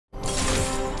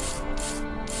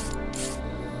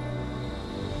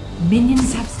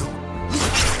Minions have...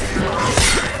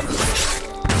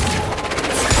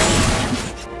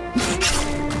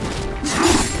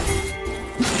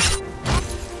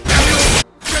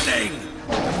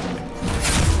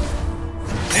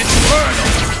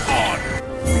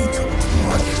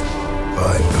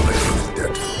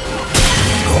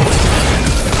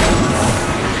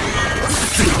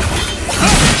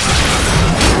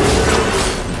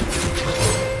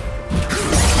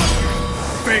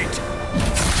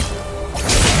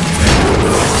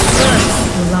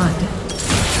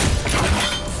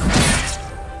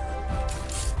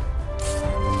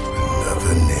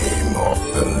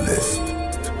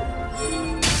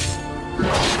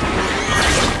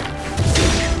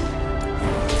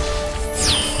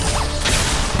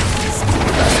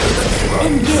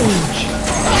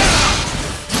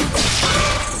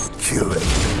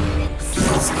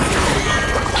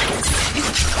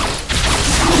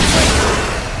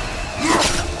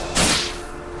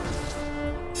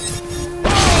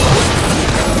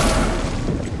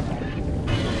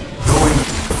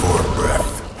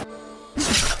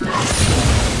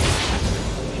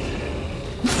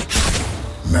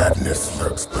 Madness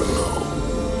lurks below.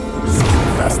 Speak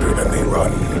faster than they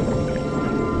run.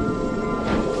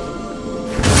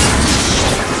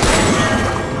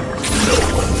 No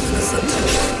one listens.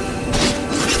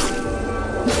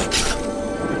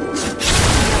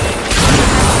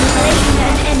 Slain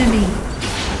an enemy.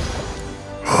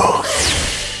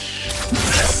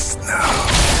 Rest now.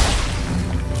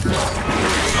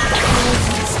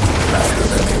 Speak faster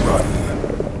than they run.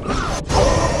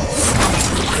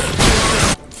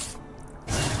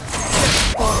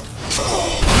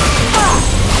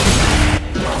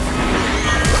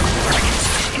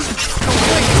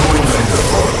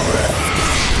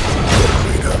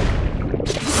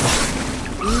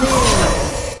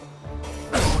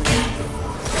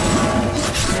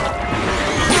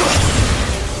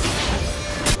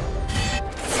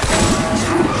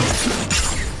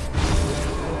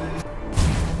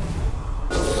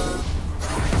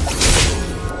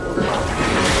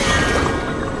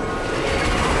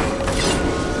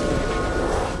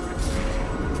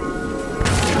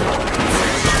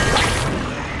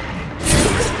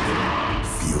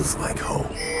 Like home.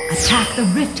 Attack the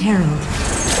Rift Herald.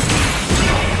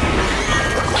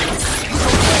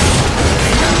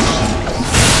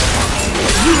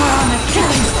 You are on a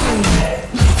killing spree.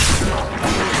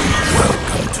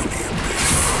 Welcome to the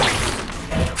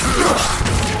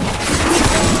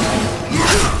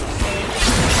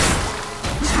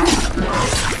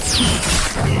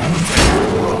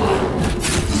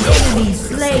Enemy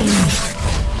slain.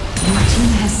 Your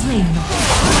team has slain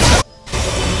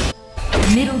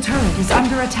the middle turret is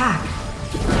under attack.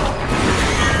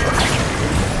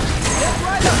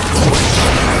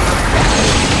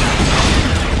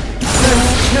 Third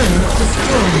turret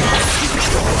destroyed.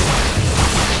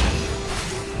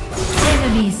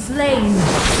 Enemy slain.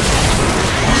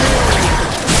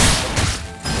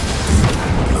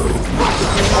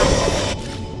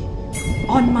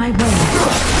 On my way.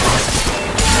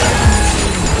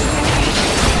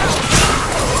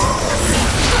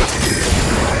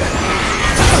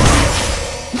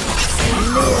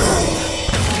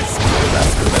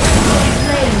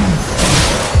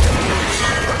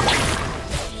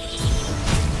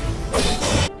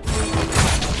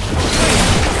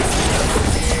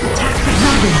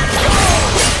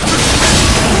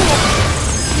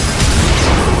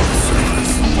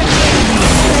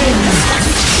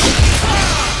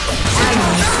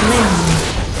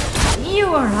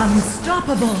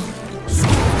 Unstoppable!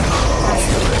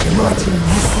 Your team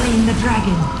has slain the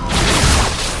dragon.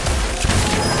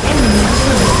 Enemy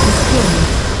turret destroyed.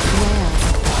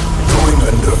 going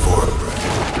under for a breath.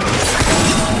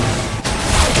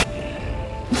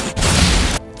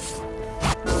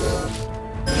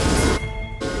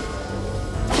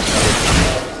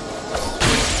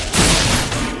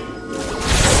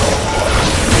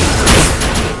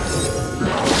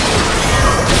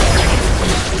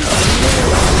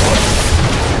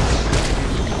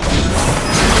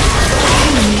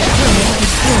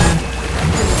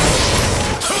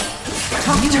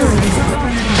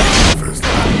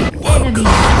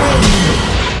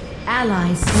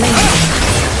 Ally slain.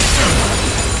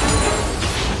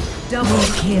 Double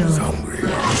kill.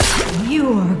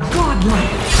 You're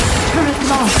godlike. Turret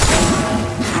lost.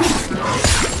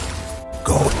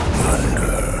 Go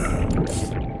under.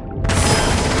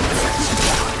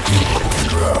 You can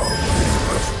drown pretty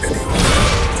much anywhere.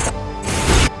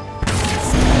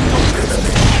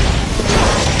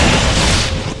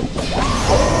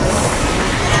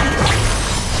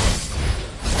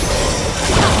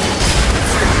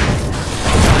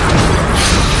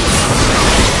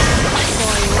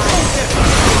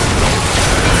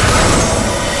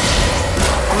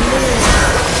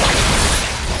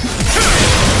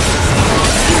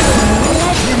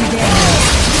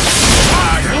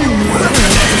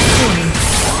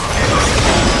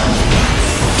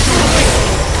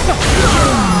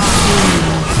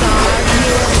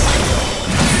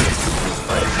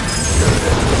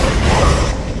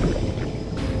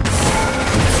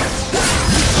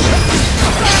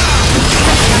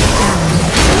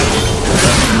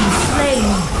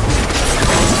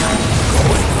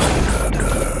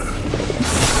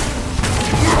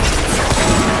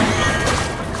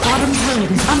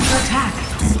 turret is under attack.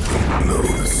 Below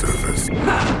the surface.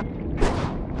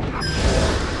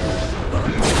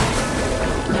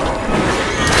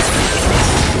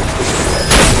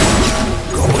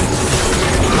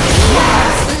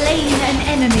 Slain an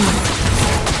enemy.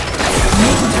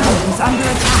 Middle turret is under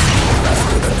attack.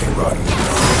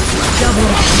 Double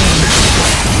kill.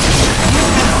 You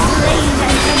have slain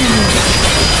an enemy.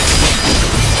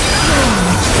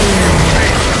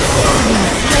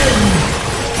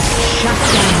 Shut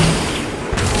down.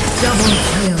 Double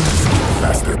kill.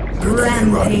 Faster than I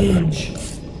can run. Rampage.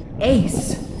 Ace.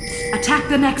 Attack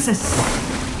the Nexus.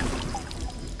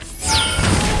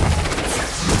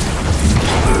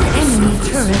 Enemy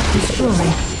turret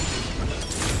destroyed.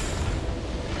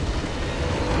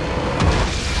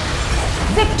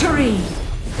 Victory!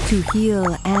 To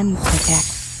heal and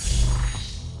protect.